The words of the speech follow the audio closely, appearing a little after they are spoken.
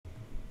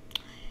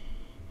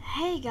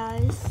Hey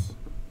guys,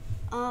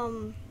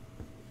 I'm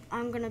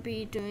gonna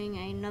be doing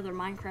another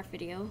Minecraft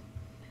video.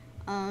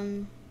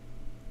 I'm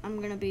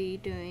gonna be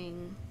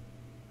doing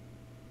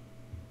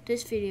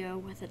this video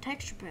with a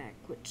texture pack,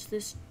 which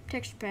this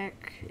texture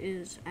pack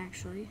is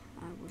actually,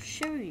 I will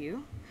show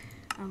you.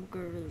 I'll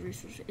go to the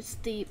resources. It's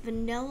the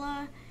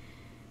vanilla,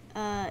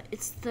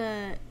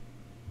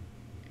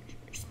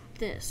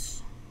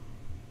 this.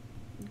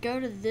 Go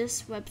to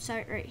this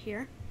website right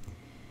here.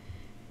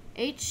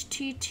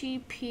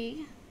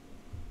 http://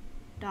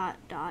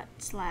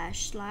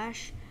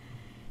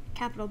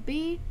 capital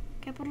B,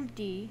 capital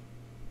D,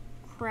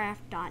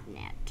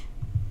 craft.net.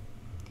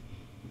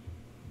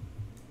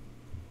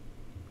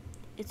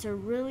 It's a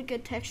really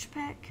good texture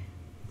pack,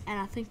 and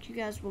I think you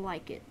guys will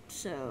like it.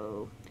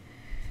 So,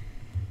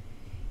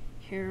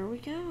 here we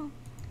go.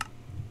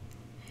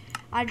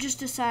 I just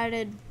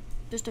decided,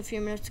 just a few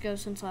minutes ago,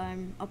 since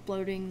I'm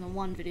uploading the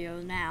one video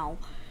now,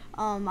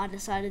 I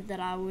decided that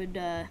I would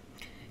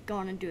go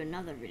on and do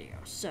another video.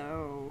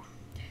 So,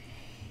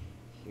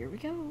 here we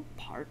go,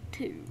 part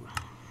 2.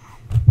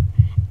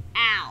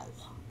 Ow,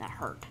 that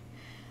hurt.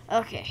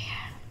 Okay,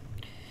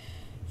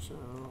 so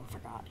I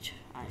forgot.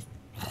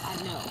 I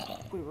know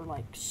we were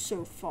like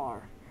so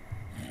far.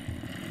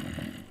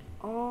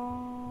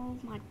 Oh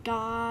my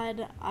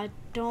god, I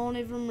don't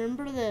even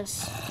remember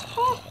this.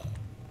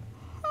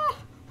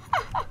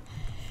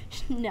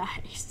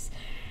 Nice.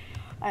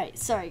 Alright,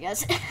 sorry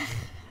guys.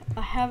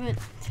 I haven't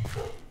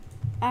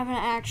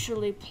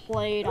actually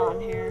played on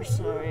here,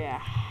 so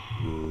yeah.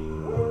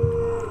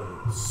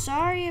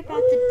 Sorry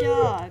about the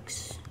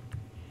dogs.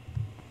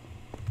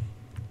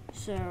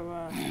 So,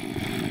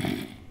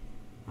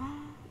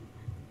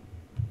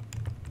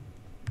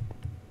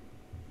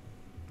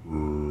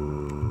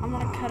 I'm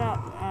gonna cut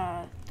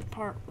out the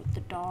part with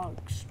the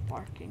dogs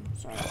barking.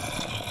 Sorry.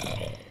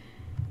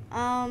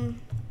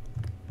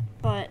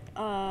 But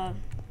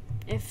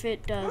if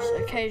it does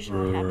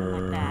occasionally happen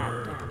like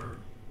that, then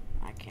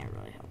I can't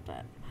really help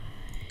that.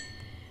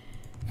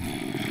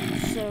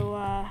 So,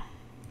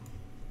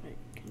 wait,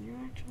 can you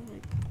actually,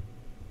 like,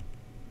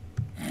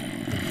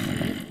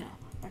 no,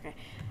 okay.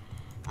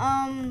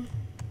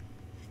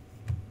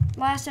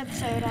 Last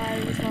episode I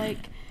was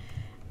like,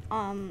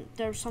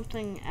 there was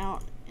something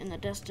out in the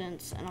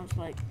distance, and I was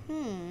like,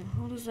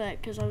 what is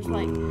that? Because I was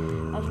like,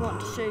 I was wanting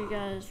to show you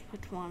guys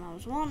which one I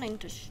was wanting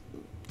to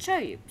show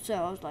you. So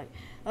I was like,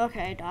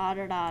 okay,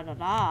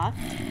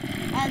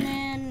 and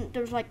then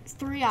there was like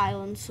 3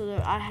 islands, so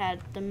that I had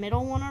the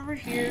middle one over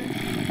here,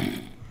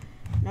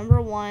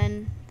 number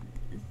 1,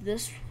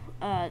 this,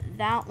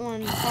 that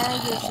one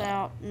farthest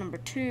out, number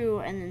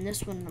 2, and then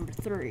this one, number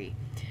 3.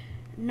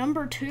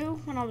 Number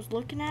 2, when I was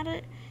looking at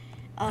it,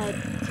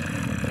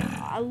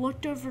 I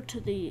looked over to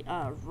the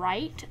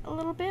right a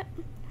little bit,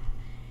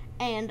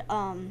 and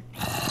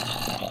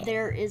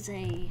there is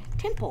a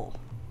temple.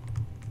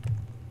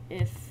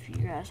 If you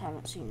guys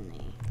haven't seen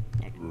the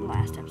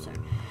last episode,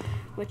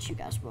 which you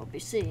guys will be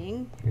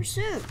seeing here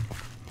soon.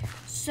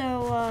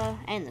 So,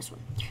 and this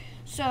one.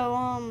 So,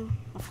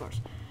 of course.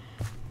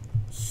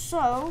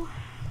 So,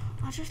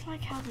 I just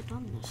like how they've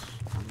done this.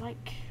 I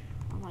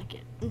like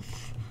it.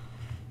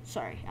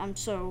 Sorry, I'm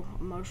so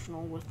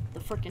emotional with the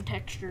freaking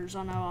textures.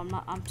 I know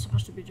I'm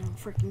supposed to be doing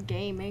freaking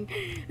gaming.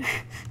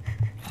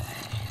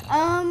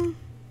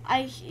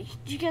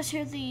 You guys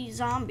hear the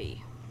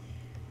zombie?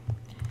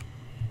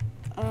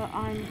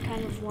 I'm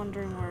kind of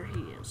wondering where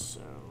he is,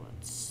 so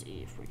let's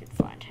see if we can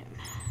find him.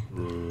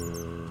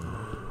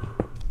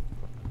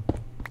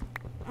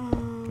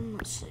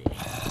 Let's see.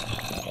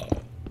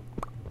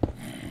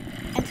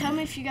 And tell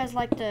me if you guys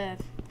like the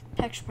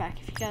texture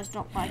pack. If you guys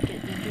don't like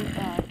it, then do,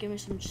 give me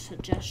some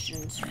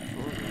suggestions for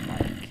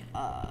like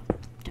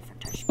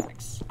different texture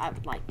packs. I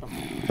would like them,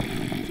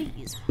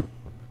 please.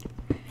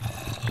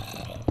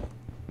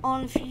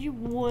 If you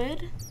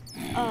would,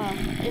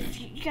 if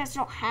you guys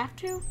don't have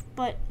to,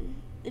 but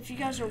if you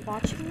guys are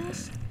watching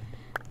this,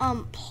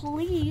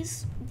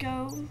 please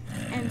go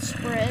and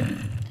spread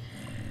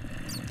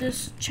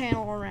this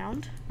channel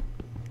around.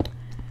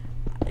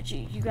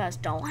 You guys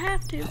don't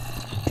have to,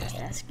 just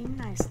asking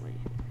nicely.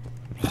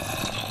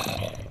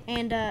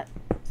 And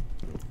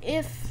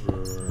if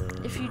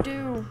you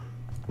do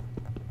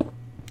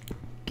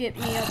get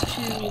me up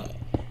to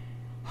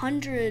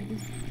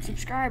 100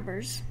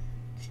 subscribers,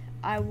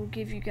 I will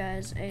give you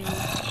guys a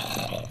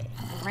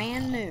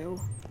brand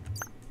new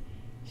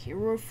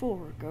Hero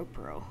 4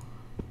 GoPro.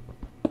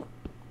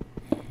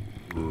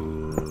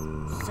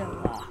 So,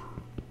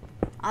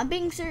 I'm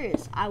being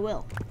serious. I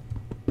will.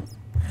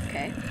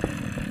 Okay?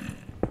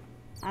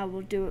 I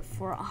will do it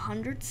for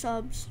 100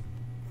 subs.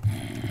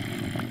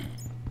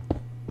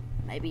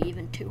 Maybe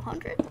even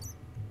 200.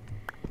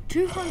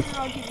 200,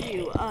 I'll give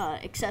you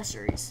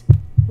accessories.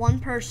 1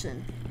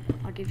 person,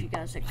 I'll give you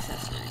guys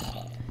accessories.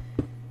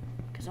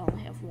 Because I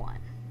only have 1.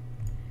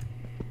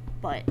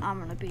 But I'm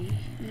going to be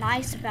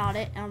nice about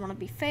it, and I'm going to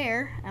be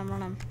fair, and I'm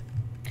going to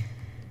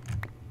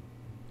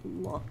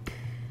look,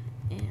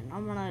 and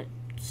I'm going to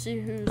see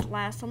who's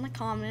last on the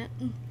comment,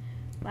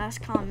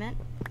 last comment,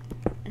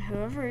 and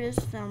whoever it is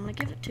that I'm gonna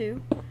give it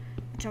to,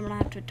 which I'm gonna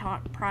have to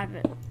talk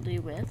privately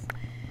with,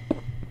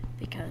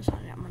 because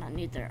I'm gonna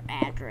need their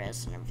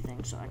address and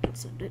everything so I can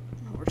send it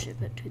or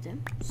ship it to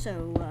them.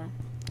 So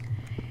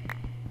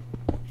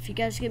if you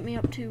guys get me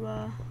up to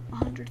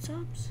 100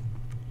 subs,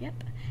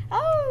 yep.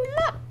 Oh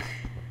look,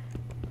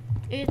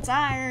 it's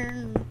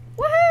iron!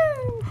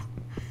 Woohoo!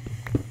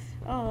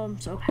 Oh, I'm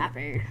so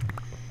happy.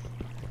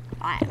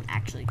 I am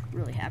actually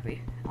really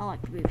happy. I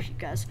like to be with you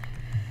guys.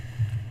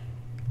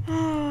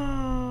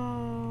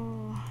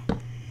 Oh.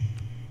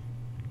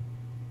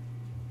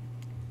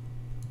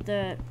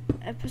 The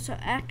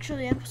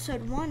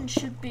episode 1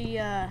 should be,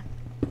 up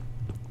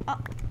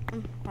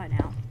by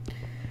now.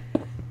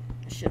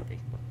 It should be.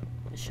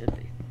 It should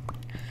be.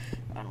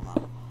 I don't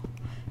know.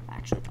 I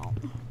actually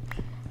don't.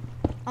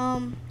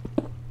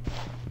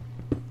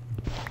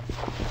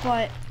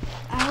 But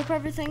I hope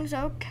everything's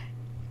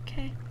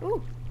okay.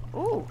 Ooh.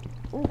 Ooh,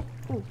 ooh,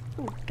 ooh,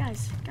 ooh,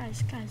 guys,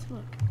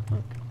 look,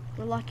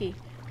 we're lucky.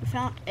 We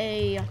found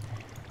I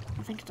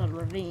think it's a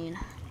ravine.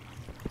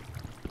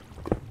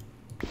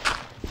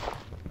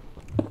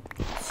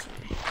 Let's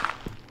see.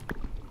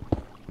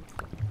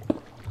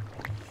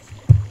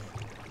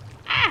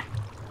 Ah!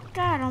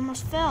 God, I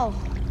almost fell.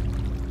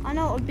 I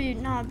know it would be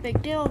not a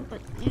big deal,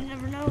 but you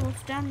never know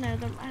what's down there.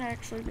 That might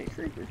actually be a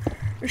creeper.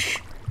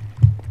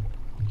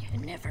 You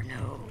never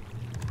know.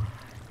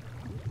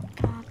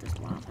 God, this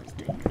lava is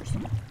dangerous.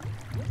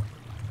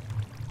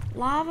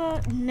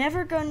 Lava,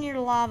 never go near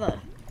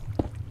lava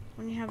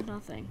when you have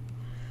nothing.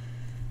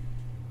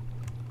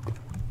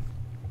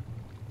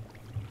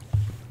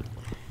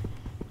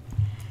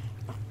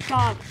 Oh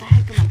God, what the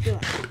heck am I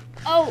doing?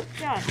 Oh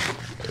God.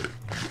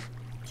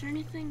 Is there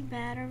anything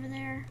bad over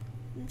there?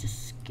 I'm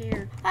just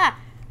scared. Ah!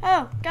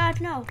 Oh God,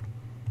 no.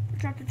 I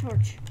dropped a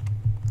torch.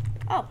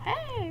 Oh,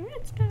 hey,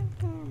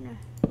 redstone.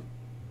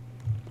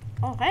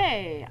 Oh,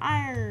 hey,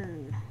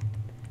 iron.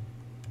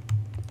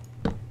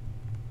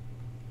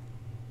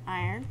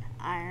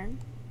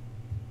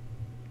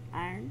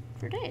 Iron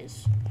for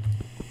days.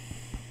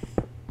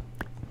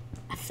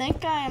 I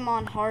think I am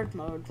on hard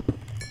mode.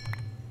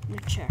 Let me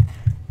check.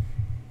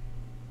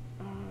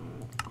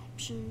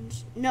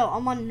 Options. No,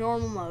 I'm on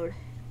normal mode.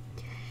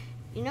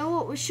 You know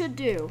what we should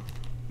do?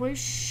 We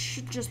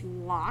should just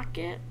lock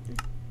it.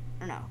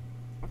 Or no.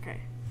 Okay.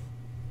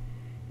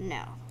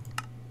 No.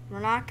 We're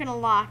not gonna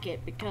lock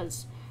it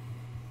because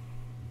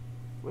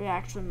we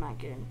actually might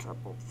get in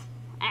trouble.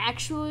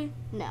 Actually,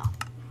 no.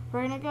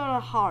 We're gonna go to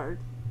hard,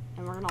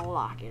 and we're gonna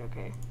lock it,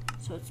 okay?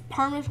 So it's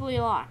permanently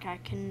locked. I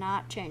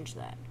cannot change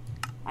that.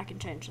 I can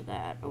change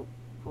that. Oh,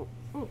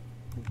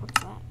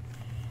 what's that?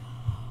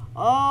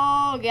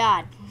 Oh,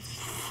 God.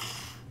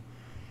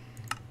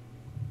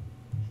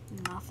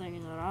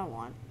 Nothing that I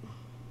want.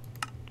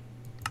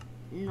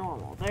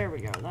 Normal. There we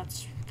go.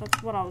 That's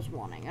what I was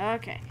wanting.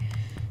 Okay.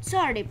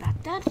 Sorry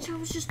about that. I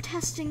was just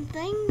testing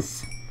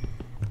things.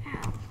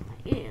 Ow, my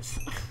ears.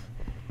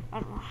 I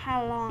don't know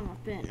how long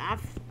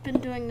I've been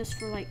doing this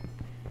for like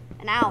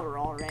an hour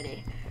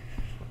already.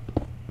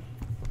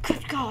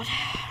 Good God.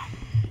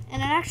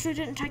 And it actually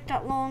didn't take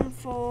that long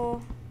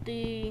for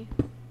the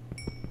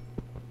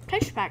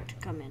texture pack to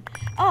come in.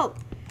 Oh,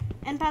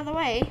 and by the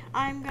way,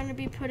 I'm going to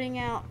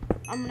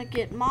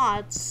get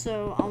mods,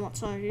 so I want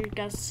some of you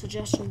guys'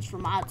 suggestions for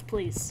mods,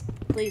 please.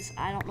 Please,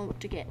 I don't know what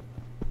to get.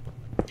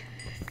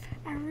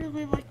 I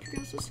really like you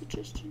guys'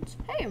 suggestions.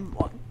 Hey,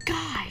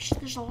 gosh,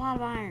 there's a lot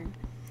of iron.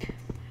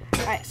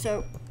 Alright,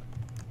 so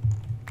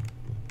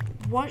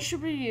what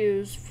should we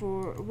use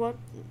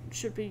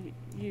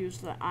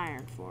the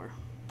iron for?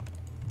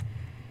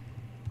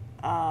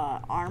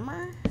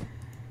 Armor?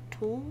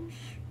 Tools?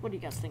 What do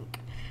you guys think?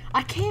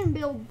 I can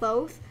build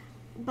both,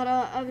 but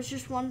I was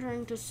just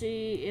wondering to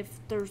see if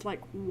there's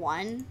like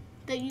one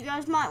that you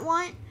guys might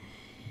want.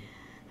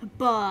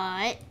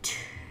 But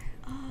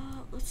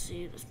let's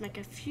see, let's make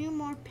a few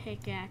more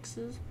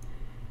pickaxes.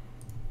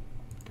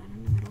 Down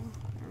in the middle.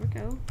 There we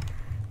go.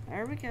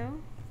 There we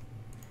go.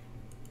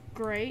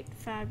 Great.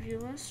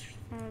 Fabulous.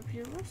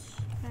 Fabulous.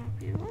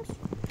 Fabulous.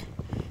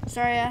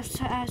 Sorry,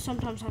 I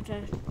sometimes have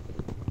to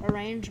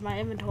arrange my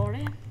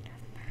inventory.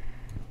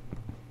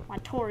 My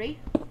Tory.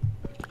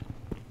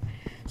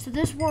 So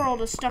this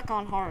world is stuck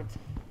on hard.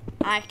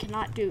 I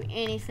cannot do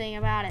anything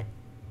about it.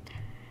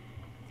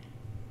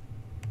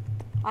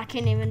 I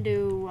can't even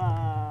do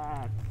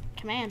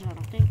commands, I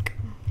don't think.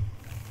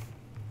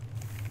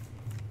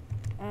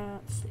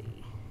 Let's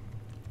see.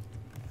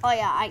 Oh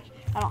yeah, I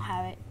don't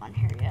have it on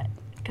here yet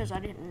because I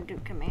didn't do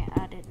command.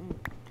 I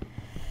didn't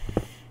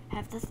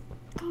have the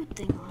code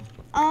thing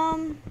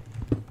on.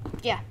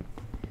 Yeah.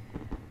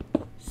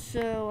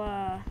 So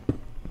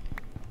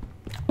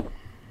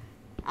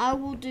I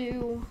will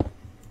do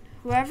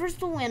whoever's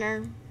the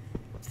winner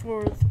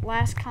for the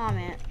last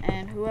comment,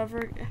 and who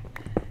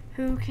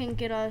can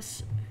get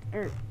us,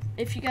 or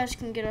if you guys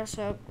can get us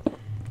up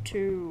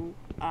to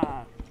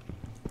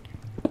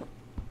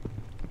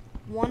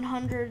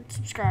 100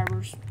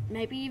 subscribers,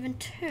 maybe even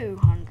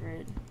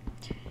 200,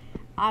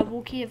 I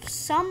will give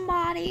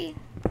somebody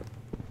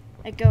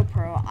a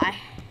GoPro.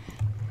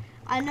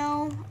 I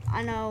know.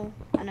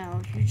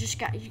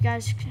 You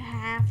guys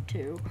have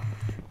to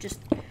just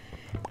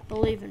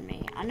believe in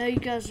me. I know you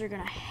guys are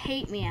gonna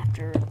hate me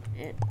after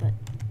it, but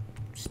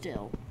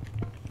still,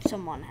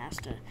 someone has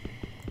to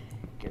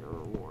get a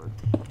reward.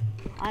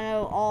 I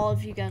know all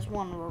of you guys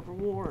want a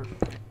reward,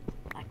 but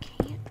I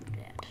can't do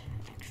that,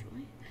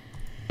 actually.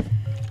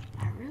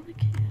 I really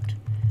can't.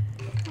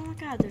 Oh my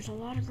god, there's a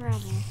lot of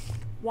gravel.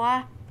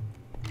 Why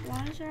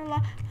is there a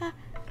lot?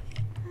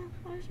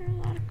 Why is there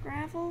a lot of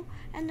gravel?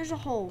 And there's a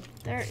hole.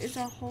 There is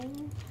a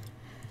hole.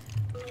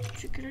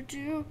 What you gonna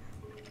do?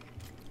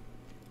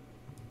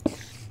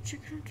 What you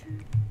gonna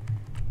do?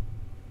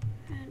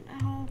 And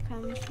a hole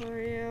comes for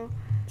you.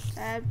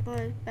 Bad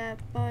boys,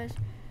 bad boys.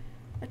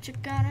 What you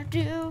gonna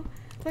do?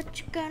 What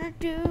you gonna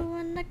do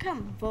when they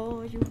come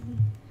for you?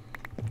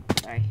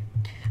 Sorry.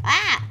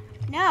 Ah!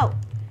 No!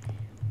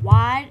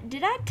 Why?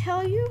 Did I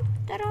tell you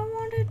that I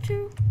wanted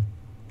to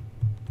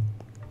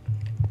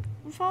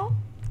fall?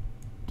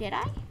 Did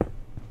I?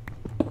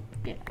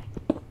 Did I?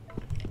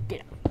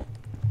 Did I?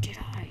 Did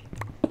I?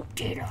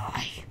 Did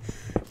I?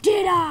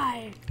 Did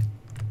I?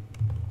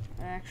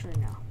 Actually,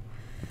 no.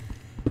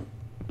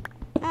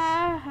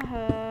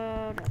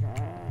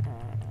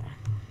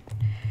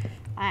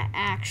 I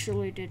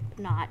actually did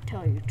not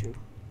tell you to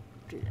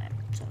do that.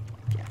 So,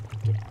 yeah,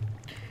 get out.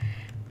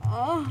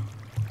 Oh.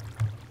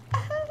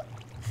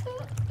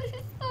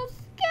 It's so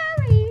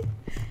scary.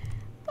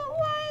 But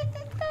why is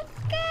it so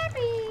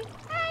scary?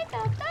 I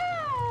don't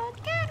know. It's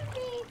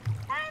scary.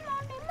 I'm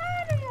only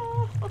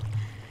Mario.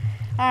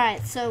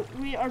 Alright, so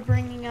we are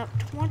bringing up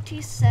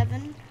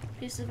 27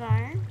 pieces of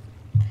iron.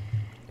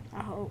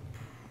 I hope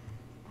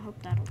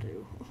that'll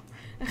do.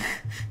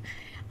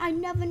 I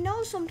never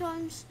know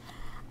sometimes.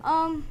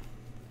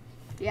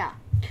 Yeah.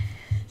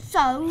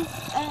 So,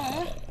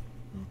 oh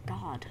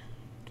god.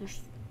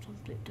 There's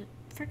something, the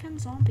freaking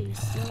zombie is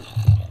still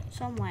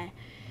somewhere.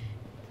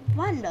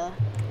 Wonder.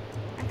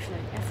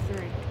 Actually,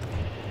 F3.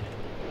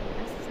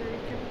 F3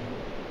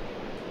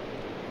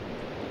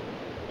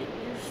 it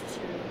used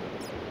to.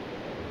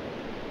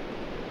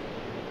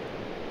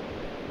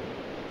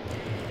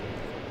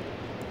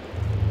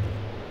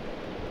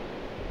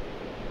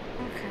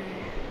 Okay.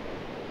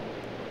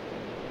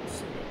 Let's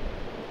see.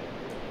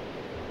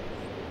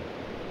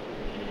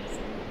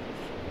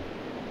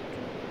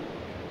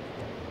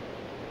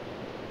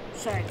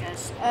 Sorry,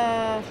 guys.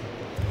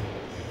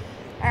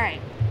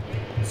 Alright.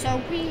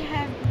 So we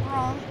have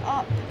brought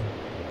up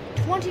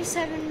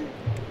 27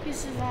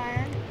 pieces of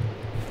iron.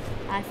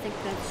 I think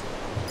that's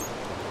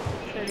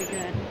pretty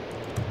good.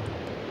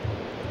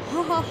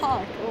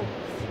 Haha, cool.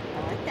 I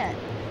like that.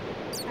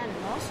 That is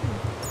awesome.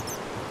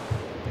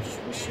 I just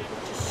wish it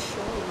would just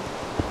show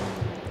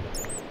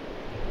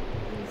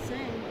the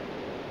thing.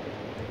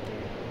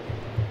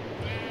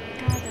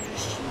 God, there's a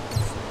sheep or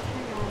something.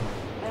 Hang on.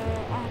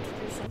 I have to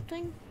do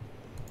something.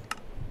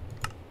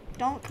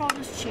 Don't call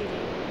this cheating.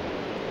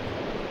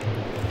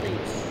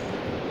 Please.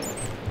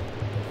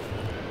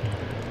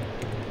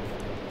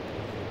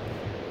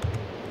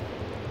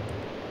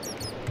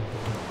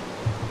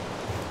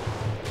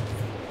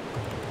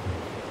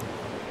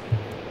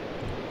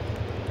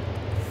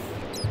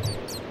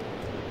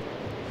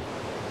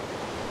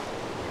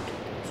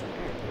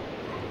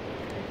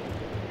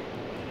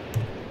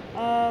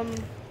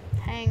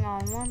 Hang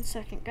on 1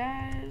 second,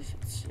 guys.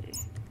 Let's see.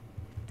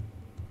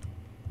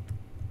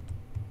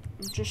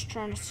 I'm just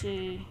trying to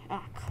see.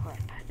 Oh crap!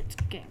 It's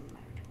game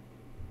mode.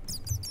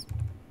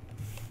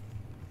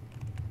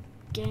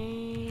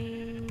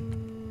 Game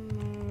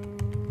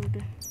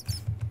mode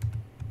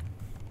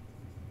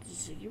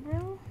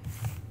 0.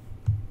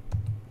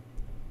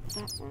 Does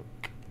that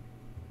work?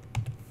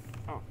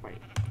 Oh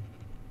wait.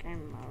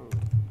 Game mode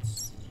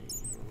 0.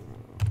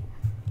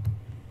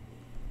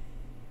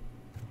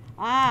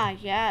 Ah,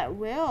 yeah, it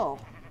will.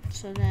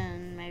 So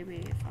then maybe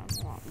if I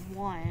want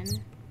 1,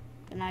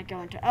 then I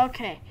go into.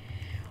 Okay.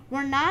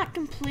 We're not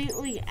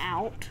completely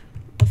out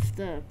of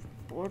the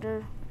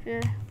border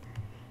here,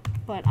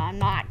 but I'm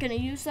not going to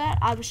use that.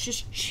 I was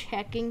just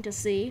checking to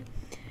see.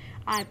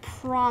 I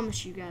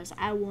promise you guys,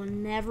 I will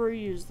never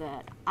use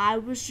that. I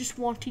was just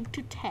wanting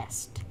to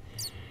test,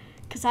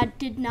 because I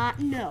did not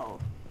know.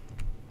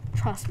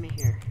 Trust me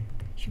here.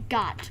 You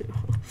got to.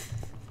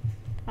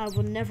 I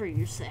will never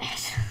use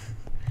that.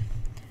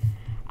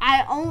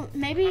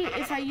 Maybe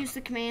if I use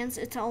the commands,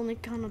 it's only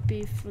going to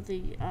be for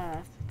the,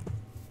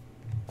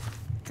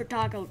 for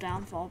toggle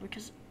downfall,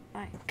 because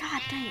god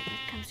dang it,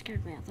 that kind of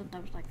scared me. I thought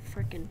that was like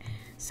freaking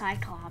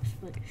Cyclops,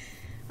 but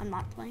I'm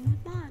not playing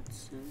with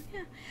mods, so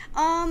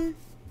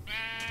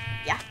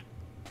yeah.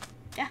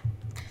 Yeah.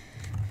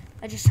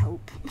 I just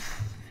hope.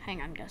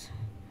 Hang on, guys.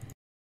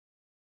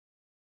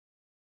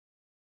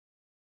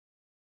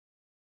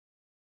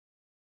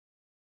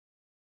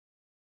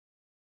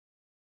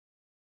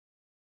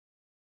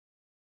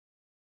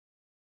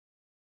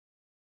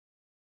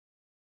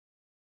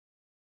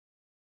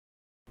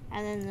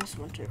 And then this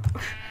one too.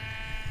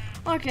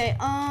 Okay,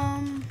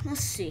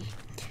 let's see.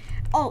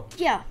 Oh,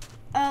 yeah.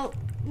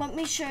 Let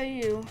me show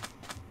you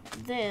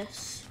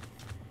this.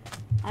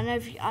 I know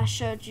I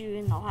showed you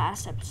in the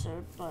last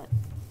episode, but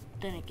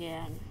then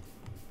again,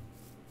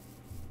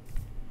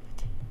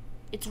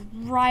 it's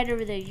right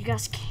over there. You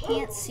guys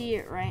can't see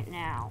it right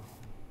now.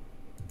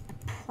 I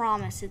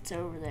promise it's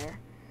over there.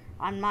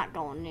 I'm not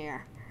going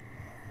near.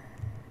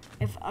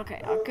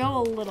 Okay, I'll go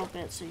a little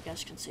bit so you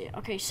guys can see it.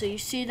 Okay, so you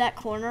see that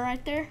corner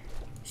right there?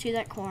 See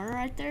that corner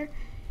right there?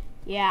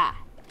 Yeah.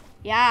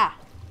 Yeah.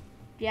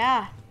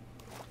 Yeah.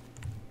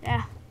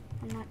 Yeah.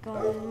 I'm not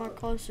going any more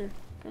closer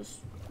because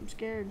I'm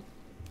scared.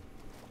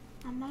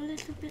 I'm a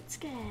little bit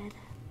scared.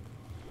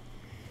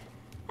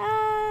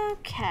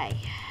 Okay.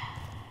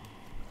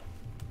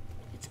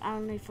 It's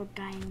only for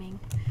gaming.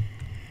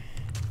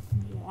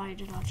 Why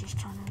did I just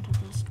turn into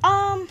this?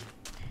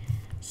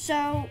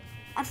 So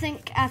I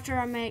think after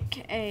I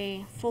make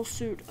a full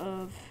suit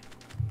of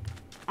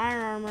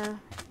iron armor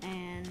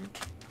and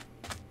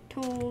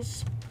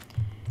tools,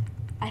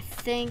 I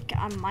think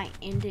I might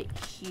end it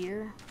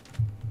here.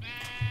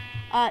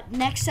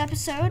 Next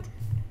episode,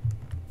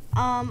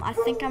 I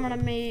think I'm gonna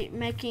be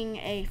making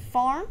a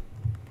farm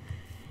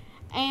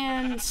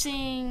and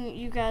seeing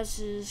you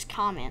guys'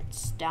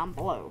 comments down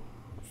below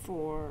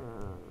for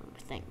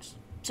things.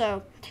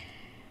 So,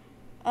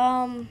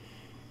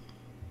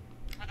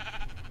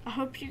 I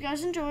hope you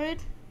guys enjoyed.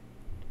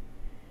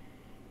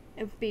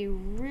 It would be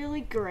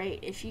really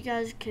great if you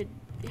guys could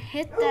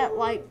hit that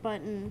like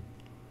button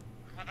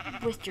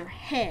with your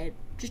head.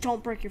 Just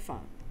don't break your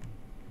phone.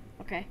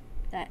 Okay?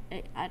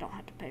 I don't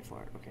have to pay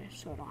for it. Okay?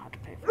 So I don't have to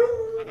pay for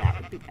it.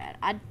 That would be bad.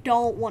 I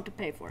don't want to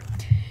pay for it.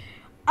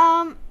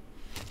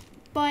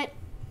 But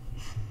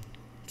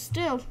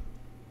still,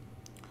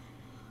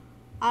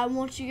 I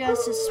want you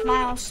guys to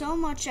smile so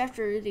much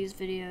after these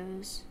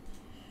videos.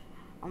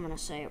 I'm gonna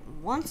say it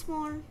once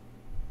more.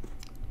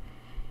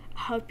 I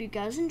hope you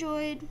guys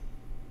enjoyed.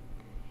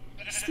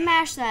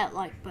 Smash that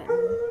like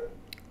button.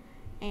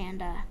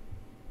 And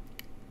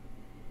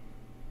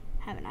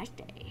have a nice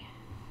day.